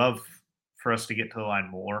half. Would love for us to get to the line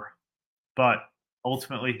more. But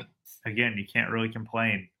ultimately, again, you can't really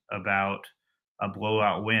complain about a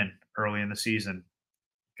blowout win early in the season.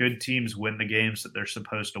 Good teams win the games that they're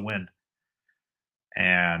supposed to win.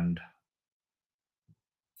 And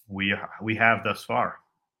we have thus far.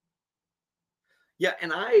 Yeah,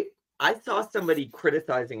 and I saw somebody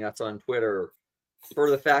criticizing us on Twitter for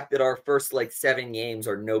the fact that our first 7 games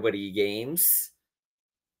are nobody games.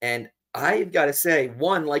 And I've got to say,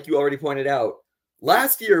 one, like you already pointed out,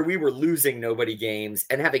 last year we were losing nobody games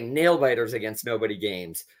and having nail biters against nobody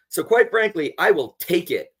games. So quite frankly, I will take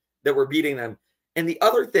it that we're beating them. And the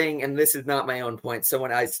other thing, and this is not my own point,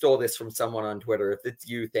 I stole this from someone on Twitter. If it's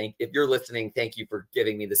you, if you're listening, thank you for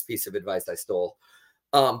giving me this piece of advice I stole.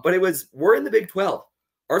 But we're in the Big 12.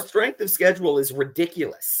 Our strength of schedule is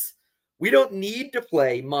ridiculous. We don't need to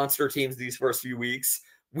play monster teams these first few weeks.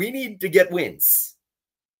 We need to get wins.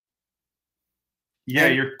 Yeah,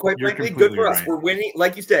 and you're quite you're frankly, good completely for us. right. We're winning.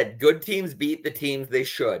 Like you said, good teams beat the teams they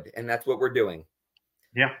should, and that's what we're doing.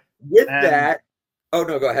 Yeah. With And that, oh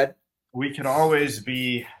no, go ahead. we could always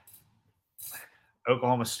be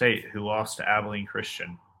Oklahoma State, who lost to Abilene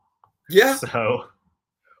Christian. Yeah. So,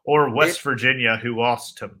 or West Virginia, who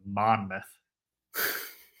lost to Monmouth.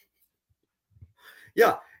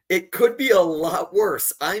 Yeah, it could be a lot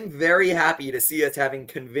worse. I'm very happy to see us having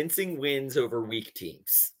convincing wins over weak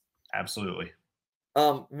teams. Absolutely.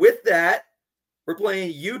 With that, we're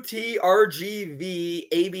playing UTRGV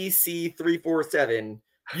ABC 347.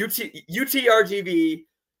 UTRGV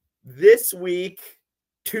this week,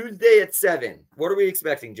 Tuesday at 7. What are we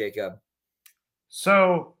expecting, Jacob?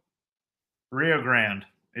 So, Rio Grande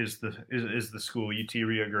is the school, UT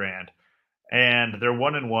Rio Grande. And they're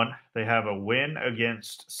 1-1. They have a win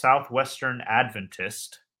against Southwestern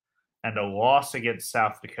Adventist and a loss against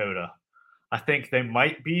South Dakota. I think they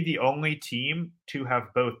might be the only team to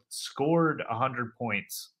have both scored 100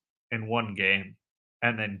 points in one game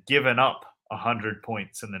and then given up 100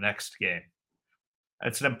 points in the next game.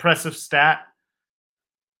 It's an impressive stat.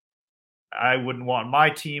 I wouldn't want my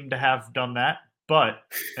team to have done that, but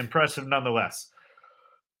impressive nonetheless.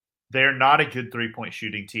 They're not a good three-point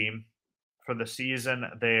shooting team. For the season,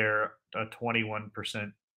 they're a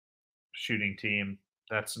 21% shooting team.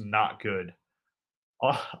 That's not good.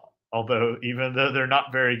 Although, even though they're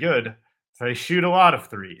not very good, they shoot a lot of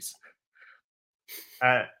threes.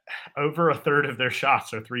 Over a third of their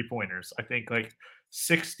shots are three-pointers. I think like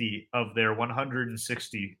 60 of their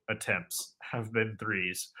 160 attempts have been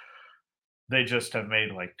threes. They just have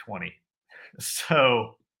made like 20.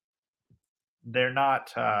 So they're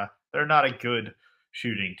not a good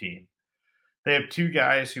shooting team. They have two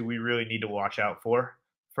guys who we really need to watch out for.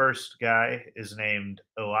 First guy is named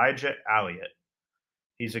Elijah Elliott.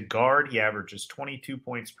 He's a guard. He averages 22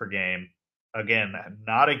 points per game. Again,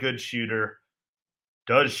 not a good shooter.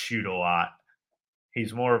 Does shoot a lot.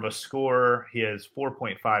 He's more of a scorer. He has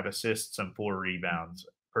 4.5 assists and 4 rebounds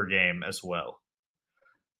per game as well.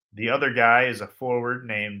 The other guy is a forward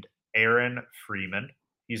named Aaron Freeman.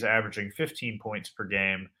 He's averaging 15 points per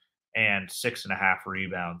game and 6.5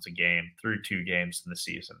 rebounds a game through 2 games in the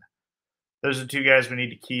season. Those are 2 guys we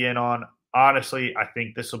need to key in on. Honestly, I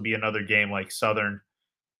think this will be another game like Southern.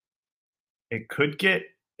 It could get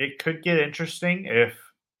interesting if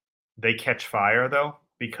they catch fire, though,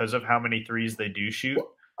 because of how many threes they do shoot.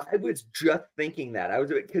 Well, I was just thinking that.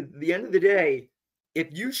 Because at the end of the day, if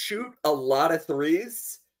you shoot a lot of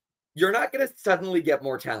threes, you're not going to suddenly get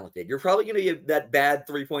more talented. You're probably going to get that bad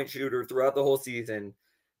three-point shooter throughout the whole season.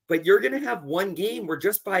 But you're going to have one game where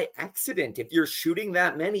just by accident, if you're shooting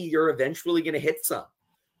that many, you're eventually going to hit some.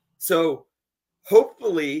 So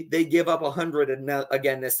hopefully they give up 100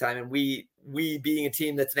 again this time. And we being a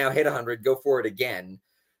team that's now hit 100, go for it again.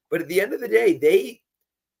 But at the end of the day, they,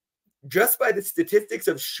 just by the statistics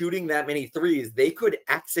of shooting that many threes, they could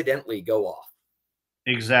accidentally go off.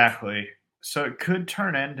 Exactly. So it could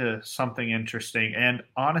turn into something interesting. And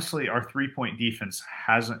honestly, our three-point defense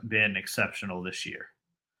hasn't been exceptional this year.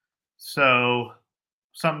 So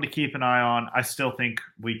something to keep an eye on. I still think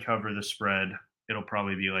we cover the spread. It'll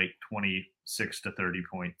probably be like 26 to 30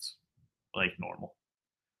 points, like normal.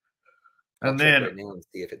 I'll check right now and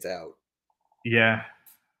see if it's out. Yeah.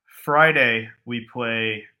 Friday, we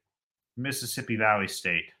play Mississippi Valley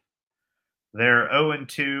State. They're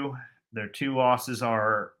 0-2. Their 2 losses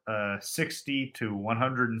are a 60 to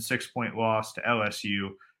 106 point loss to LSU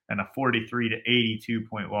and a 43 to 82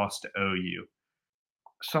 point loss to OU.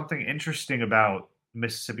 Something interesting about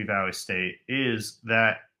Mississippi Valley State is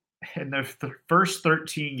that in their first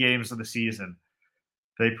 13 games of the season,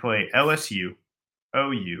 they play LSU,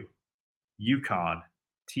 OU, UConn,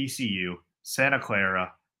 TCU, Santa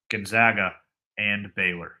Clara, Gonzaga, and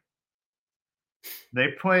Baylor. They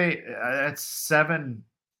play that's seven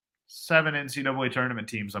NCAA tournament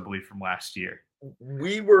teams, I believe, from last year.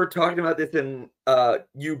 We were talking about this in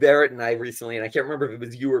you, Barrett, and I recently, and I can't remember if it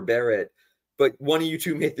was you or Barrett, but one of you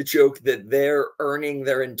two made the joke that they're earning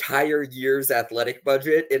their entire year's athletic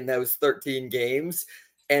budget in those 13 games,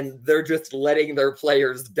 and they're just letting their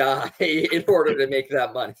players die in order to make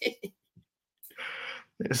that money.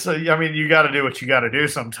 So, I mean, you got to do what you got to do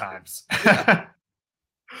sometimes. Yeah.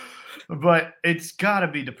 But it's got to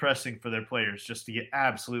be depressing for their players just to get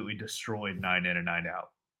absolutely destroyed night in and night out.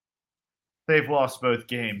 They've lost both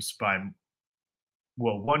games by,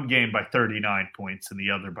 one game by 39 points and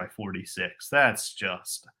the other by 46. That's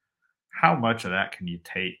just, how much of that can you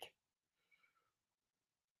take?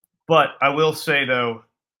 But I will say, though,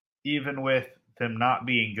 even with them not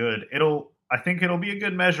being good, I think it'll be a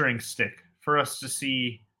good measuring stick for us to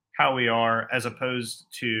see how we are as opposed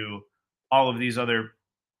to all of these other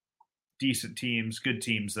decent teams, good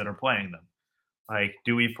teams that are playing them. Like,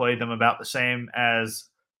 do we play them about the same as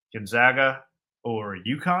Gonzaga or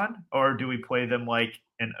UConn, or do we play them like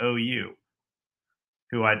an OU,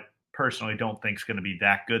 who I personally don't think is going to be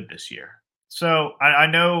that good this year? So I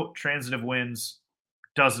know transitive wins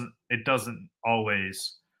doesn't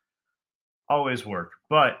always work,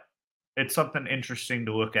 but it's something interesting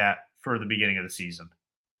to look at for the beginning of the season.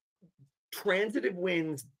 Transitive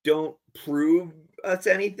wins don't prove us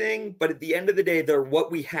anything, but at the end of the day, they're what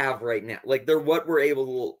we have right now. Like, they're what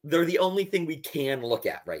they're the only thing we can look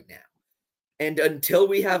at right now. And until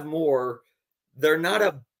we have more, they're not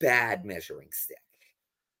a bad measuring stick.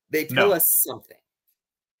 They tell us something.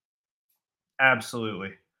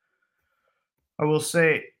 Absolutely. I will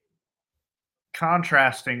say,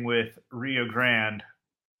 contrasting with Rio Grande,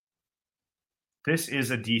 this is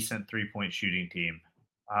a decent three-point shooting team.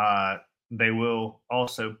 They will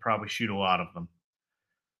also probably shoot a lot of them.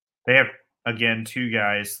 They have, again, two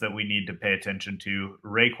guys that we need to pay attention to.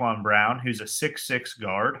 Raekwon Brown, who's a 6'6"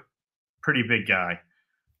 guard, pretty big guy.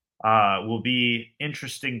 Will be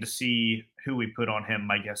interesting to see who we put on him.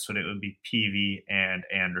 My guess would be Peavy and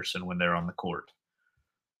Anderson when they're on the court.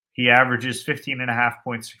 He averages 15.5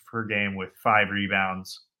 points per game with 5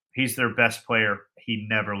 rebounds. He's their best player. He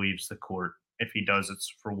never leaves the court. If he does,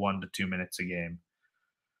 it's for 1 to 2 minutes a game.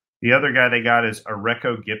 The other guy they got is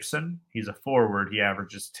Areko Gibson. He's a forward. He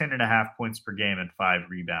averages 10.5 points per game and 5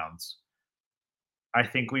 rebounds. I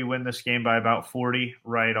think we win this game by about 40,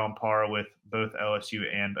 right on par with both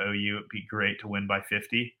LSU and OU. It'd be great to win by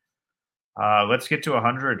 50. Let's get to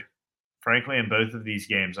 100. Frankly, in both of these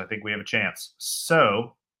games, I think we have a chance.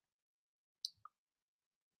 So,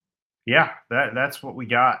 yeah, that's what we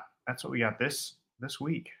got. That's what we got this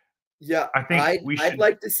week. Yeah, I think I'd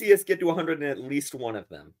like to see us get to 100 in at least one of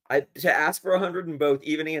them. To ask for 100 in both,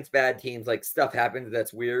 even against bad teams, like stuff happens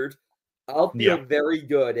that's weird. I'll feel very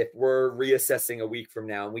good if we're reassessing a week from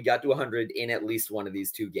now and we got to 100 in at least one of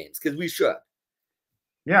these two games, because we should.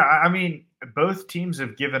 Yeah, I mean, both teams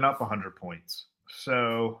have given up 100 points.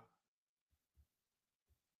 So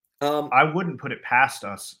I wouldn't put it past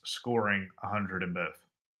us scoring 100 in both.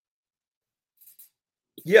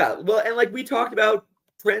 Yeah, well, and like we talked about,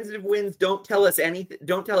 transitive wins don't tell us anything,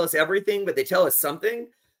 don't tell us everything, but they tell us something.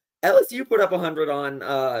 LSU put up 100 on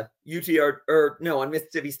on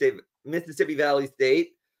Mississippi Valley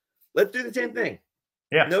State. Let's do the same thing.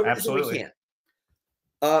 Yeah, no reason absolutely. we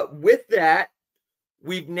can't. With that,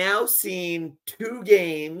 we've now seen 2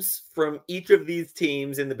 games from each of these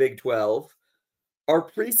teams in the Big 12. Our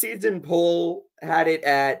preseason poll had it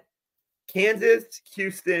at Kansas,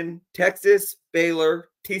 Houston, Texas, Baylor,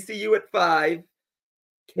 TCU at 5,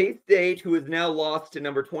 K-State, who is now lost to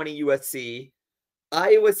number 20 USC,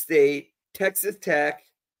 Iowa State, Texas Tech,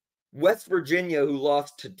 West Virginia, who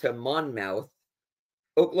lost to Monmouth,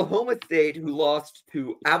 Oklahoma State, who lost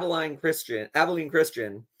to Abilene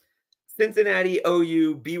Christian, Cincinnati,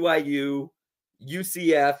 OU, BYU,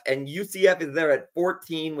 UCF, and UCF is there at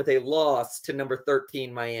 14 with a loss to number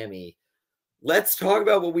 13 Miami. Let's talk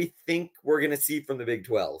about what we think we're going to see from the Big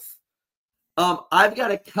 12. I've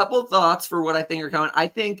got a couple thoughts for what I think are coming. I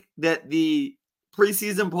think that the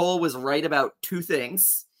preseason poll was right about 2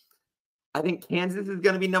 things. I think Kansas is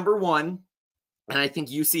going to be number 1, and I think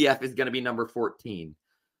UCF is going to be number 14.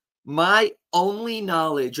 My only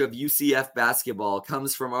knowledge of UCF basketball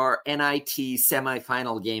comes from our NIT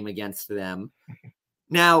semifinal game against them.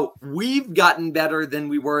 Now, we've gotten better than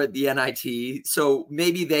we were at the NIT, so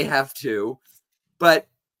maybe they have too. But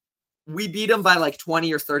we beat them by like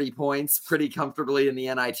 20 or 30 points pretty comfortably in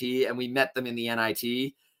the NIT, and we met them in the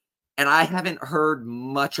NIT. And I haven't heard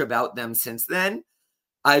much about them since then.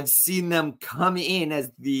 I've seen them come in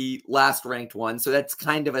as the last ranked one. So that's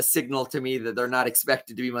kind of a signal to me that they're not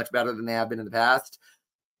expected to be much better than they have been in the past.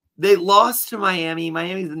 They lost to Miami.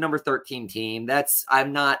 Miami's the number 13 team.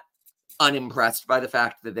 I'm not unimpressed by the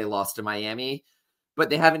fact that they lost to Miami,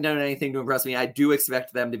 but they haven't done anything to impress me. I do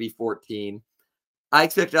expect them to be 14. I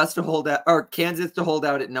expect us to hold out, or Kansas to hold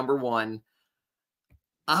out at number 1.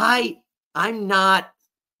 I'm not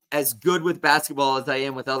as good with basketball as I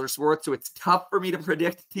am with other sports, so it's tough for me to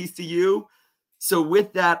predict TCU. So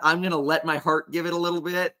with that, I'm going to let my heart give it a little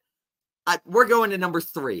bit. We're going to number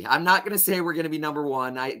 3. I'm not going to say we're going to be number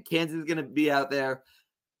 1. Kansas is going to be out there.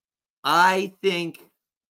 I think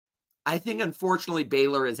unfortunately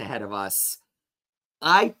Baylor is ahead of us.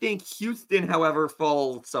 I think Houston, however,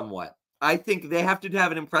 falls somewhat. I think they have to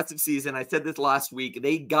have an impressive season. I said this last week.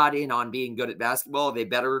 They got in on being good at basketball. They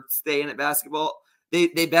better stay in at basketball.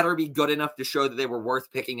 They better be good enough to show that they were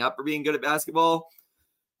worth picking up for being good at basketball.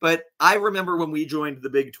 But I remember when we joined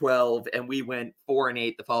the Big 12 and we went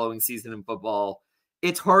 4-8 the following season in football.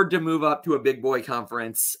 It's hard to move up to a big boy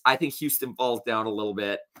conference. I think Houston falls down a little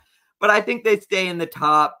bit. But I think they stay in the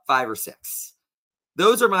top 5 or 6.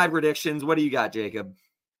 Those are my predictions. What do you got, Jacob?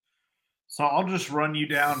 So I'll just run you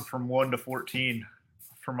down from 1 to 14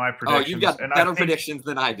 for my predictions. Oh, you've got better predictions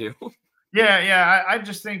than I do. Yeah. I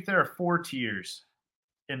just think there are 4 tiers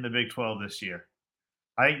in the Big 12 this year.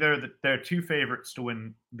 I think they're 2 favorites to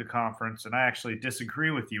win the conference, and I actually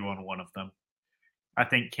disagree with you on one of them. I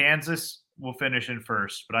think Kansas will finish in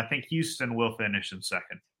first, but I think Houston will finish in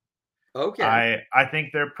second. Okay. I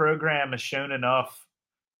think their program has shown enough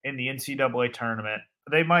in the NCAA tournament.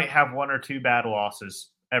 They might have 1 or 2 bad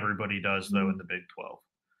losses. Everybody does, though, in the Big 12.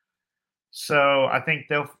 So I think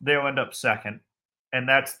they'll end up second. And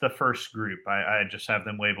that's the first group. I just have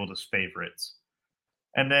them labeled as favorites.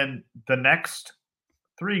 And then the next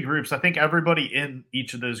three groups, I think everybody in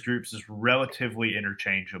each of those groups is relatively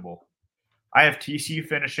interchangeable. I have TCU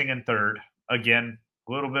finishing in third. Again,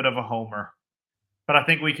 a little bit of a homer, but I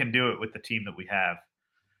think we can do it with the team that we have.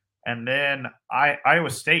 And then Iowa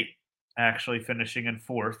State actually finishing in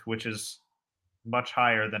fourth, which is much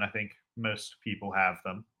higher than I think most people have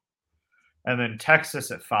them. And then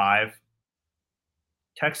Texas at 5.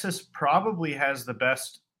 Texas probably has the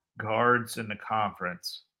best guards in the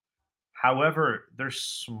conference. However, they're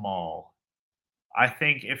small. I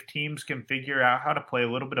think if teams can figure out how to play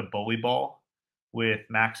a little bit of bully ball with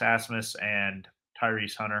Max Asmus and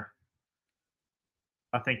Tyrese Hunter,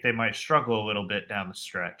 I think they might struggle a little bit down the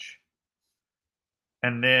stretch.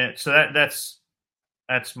 And then, so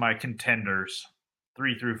that's my contenders,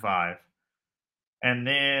 3 through 5. And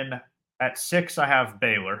then at 6, I have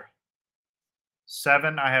Baylor.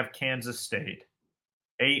 7, I have Kansas State.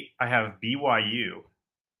 8, I have BYU.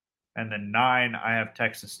 And then 9, I have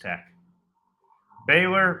Texas Tech.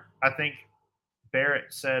 Baylor, I think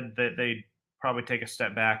Barrett said that they'd probably take a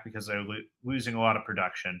step back because they're losing a lot of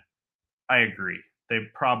production. I agree. They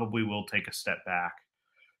probably will take a step back.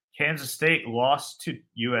 Kansas State lost to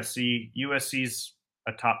USC. USC's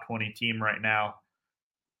a top 20 team right now.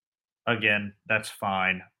 Again, that's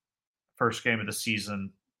fine. First game of the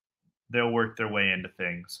season, they'll work their way into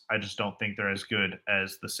things. I just don't think they're as good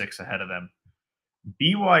as the 6 ahead of them.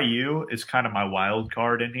 BYU is kind of my wild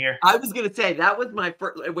card in here. I was going to say, that was my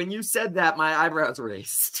first. When you said that, my eyebrows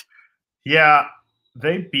raised. Yeah,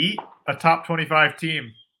 they beat a top 25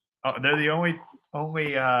 team. They're the only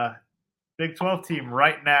Big 12 team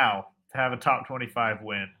right now to have a top 25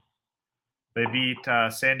 win. They beat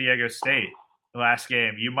San Diego State the last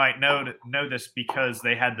game. You might know this because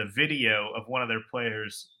they had the video of one of their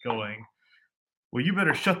players going, "Well, you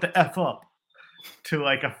better shut the F up," to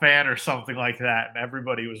like a fan or something like that, and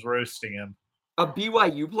everybody was roasting him. A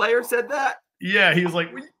BYU player said that? Yeah, he was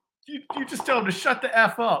like, well, you just tell him to shut the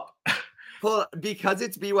F up. Well, because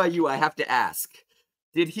it's BYU, I have to ask.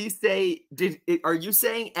 Did he say, are you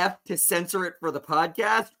saying F to censor it for the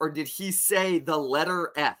podcast, or did he say the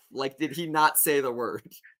letter F? Like, did he not say the word?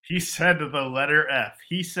 He said the letter F.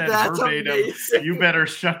 He said That's verbatim, amazing. "You better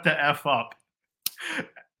shut the F up."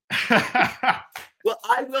 Well,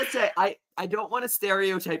 I will say, I don't want to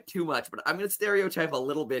stereotype too much, but I'm going to stereotype a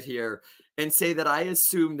little bit here and say that I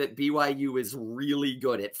assume that BYU is really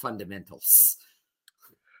good at fundamentals.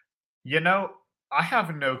 You know, I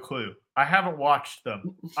have no clue. I haven't watched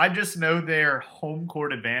them. I just know their home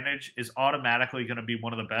court advantage is automatically going to be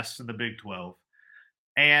one of the best in the Big 12.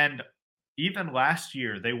 And even last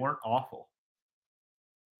year, they weren't awful.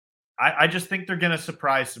 I just think they're going to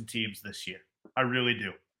surprise some teams this year. I really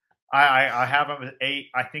do. I have them at 8.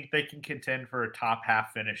 I think they can contend for a top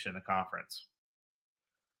half finish in the conference.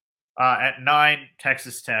 At 9,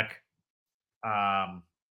 Texas Tech. I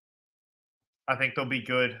think they'll be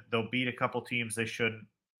good. They'll beat a couple teams they shouldn't.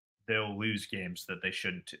 They'll lose games that they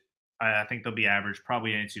shouldn't. I think they'll be average,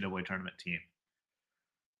 probably an NCAA tournament team.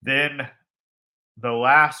 Then the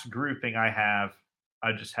last grouping I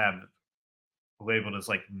just have labeled as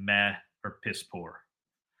like meh or piss poor.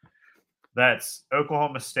 That's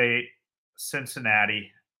Oklahoma State,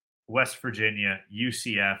 Cincinnati, West Virginia,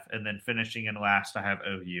 UCF, and then finishing in last, I have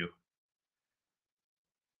OU.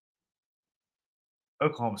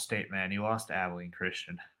 Oklahoma State, man, you lost to Abilene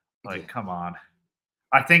Christian. Like, come on.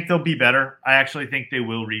 I think they'll be better. I actually think they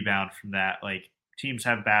will rebound from that. Like, teams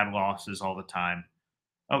have bad losses all the time.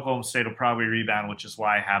 Oklahoma State will probably rebound, which is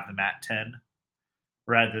why I have them at 10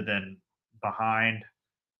 rather than behind.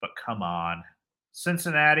 But come on.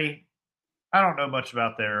 Cincinnati, I don't know much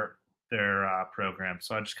about their program,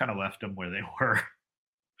 so I just kind of left them where they were.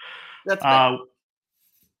 That's fair.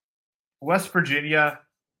 West Virginia,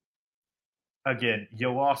 again,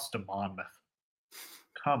 you lost to Monmouth.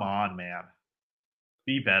 Come on, man.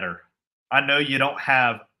 Be better. I know you don't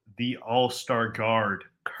have the all-star guard,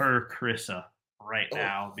 Kerr Krissa, right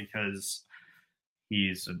now because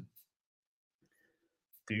he's a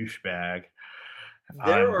douchebag.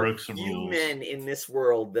 There are few men in this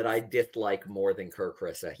world that I dislike more than Kerr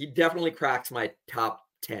Krissa. He definitely cracks my top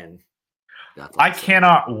 10. I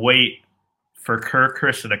cannot wait for Kerr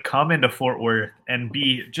Krissa to come into Fort Worth and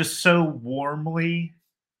be just so warmly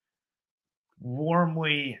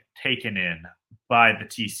taken in by the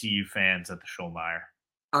TCU fans at the Schulmeyer.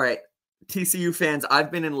 All right, TCU fans,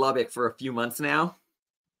 I've been in Lubbock for a few months now.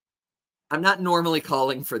 I'm not normally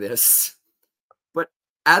calling for this, but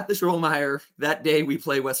at the Schulmeyer, that day we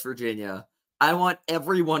play West Virginia, I want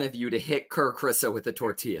every one of you to hit Kerr Krissa with a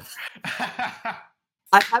tortilla.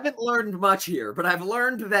 I haven't learned much here, but I've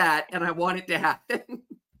learned that, and I want it to happen.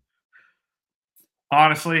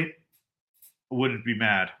 Honestly, wouldn't be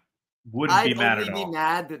mad. Wouldn't be mad at all. I'd only be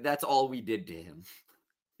mad that that's all we did to him.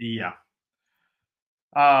 Yeah.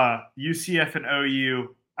 UCF and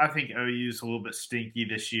OU. I think OU's a little bit stinky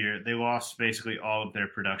this year. They lost basically all of their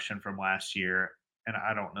production from last year, and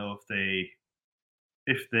I don't know if they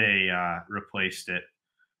replaced it.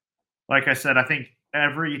 Like I said, I think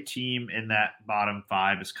every team in that bottom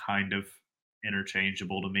 5 is kind of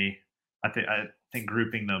interchangeable to me. I think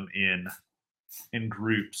grouping them in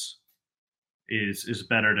groups is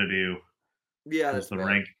better to do. Yeah, that's the fair.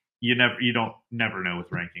 rank. You don't know with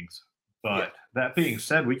rankings. But That being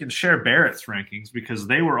said, we can share Barrett's rankings because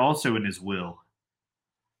they were also in his will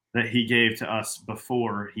that he gave to us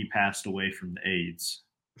before he passed away from the AIDS.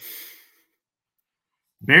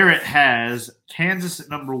 Barrett has Kansas at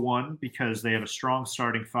number 1 because they have a strong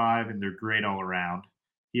starting 5 and they're great all around.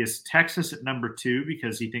 He has Texas at number 2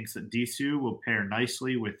 because he thinks that TCU will pair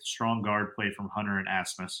nicely with strong guard play from Hunter and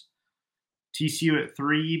Asmus. TCU at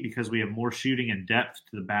 3 because we have more shooting and depth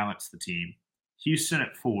to balance the team. Houston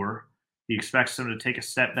at 4. He expects them to take a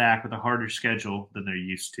step back with a harder schedule than they're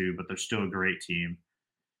used to, but they're still a great team.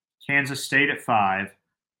 Kansas State at 5.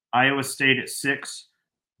 Iowa State at 6.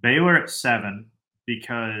 Baylor at 7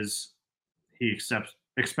 because he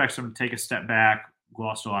expects them to take a step back,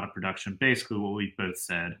 lost a lot of production, basically what we both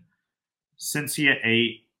said. Cincy at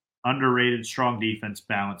 8. Underrated, strong defense,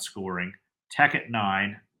 balanced scoring. Tech at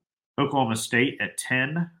 9. Oklahoma State at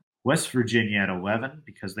 10. West Virginia at 11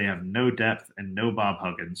 because they have no depth and no Bob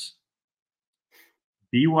Huggins.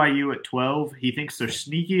 BYU at 12. He thinks they're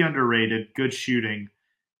sneaky underrated, good shooting,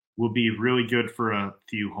 will be really good for a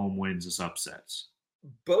few home wins as upsets.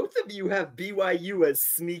 Both of you have BYU as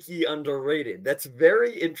sneaky underrated. That's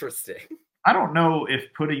very interesting. I don't know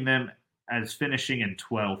if putting them as finishing in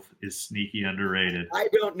 12th is sneaky underrated. I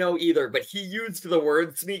don't know either, but he used the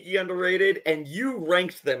word sneaky underrated, and you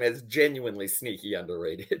ranked them as genuinely sneaky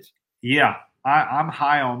underrated. Yeah, I'm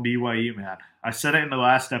high on BYU, man. I said it in the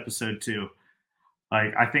last episode too.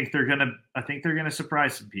 Like I think they're gonna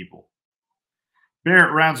surprise some people.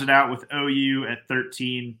 Barrett rounds it out with OU at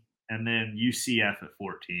 13 and then UCF at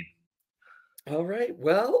 14. All right.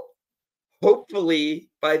 Well, hopefully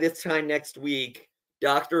by this time next week,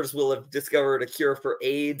 doctors will have discovered a cure for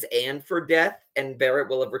AIDS and for death, and Barrett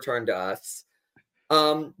will have returned to us.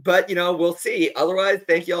 But we'll see. Otherwise,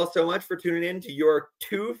 thank you all so much for tuning in to your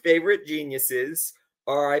 2 favorite geniuses,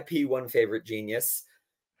 RIP one favorite genius,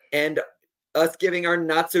 and us giving our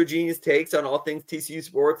not-so-genius takes on all things TCU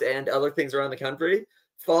sports and other things around the country.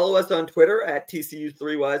 Follow us on Twitter at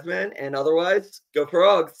TCU3 Whysmen, and otherwise, go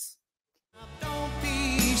Frogs. Don't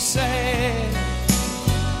be sad.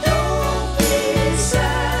 Don't be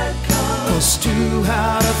sad, 'Cause 2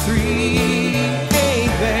 out of 3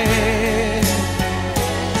 ain't bad.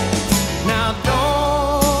 Now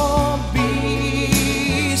don't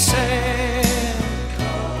be sad.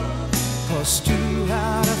 'Cause 2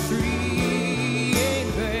 out of 3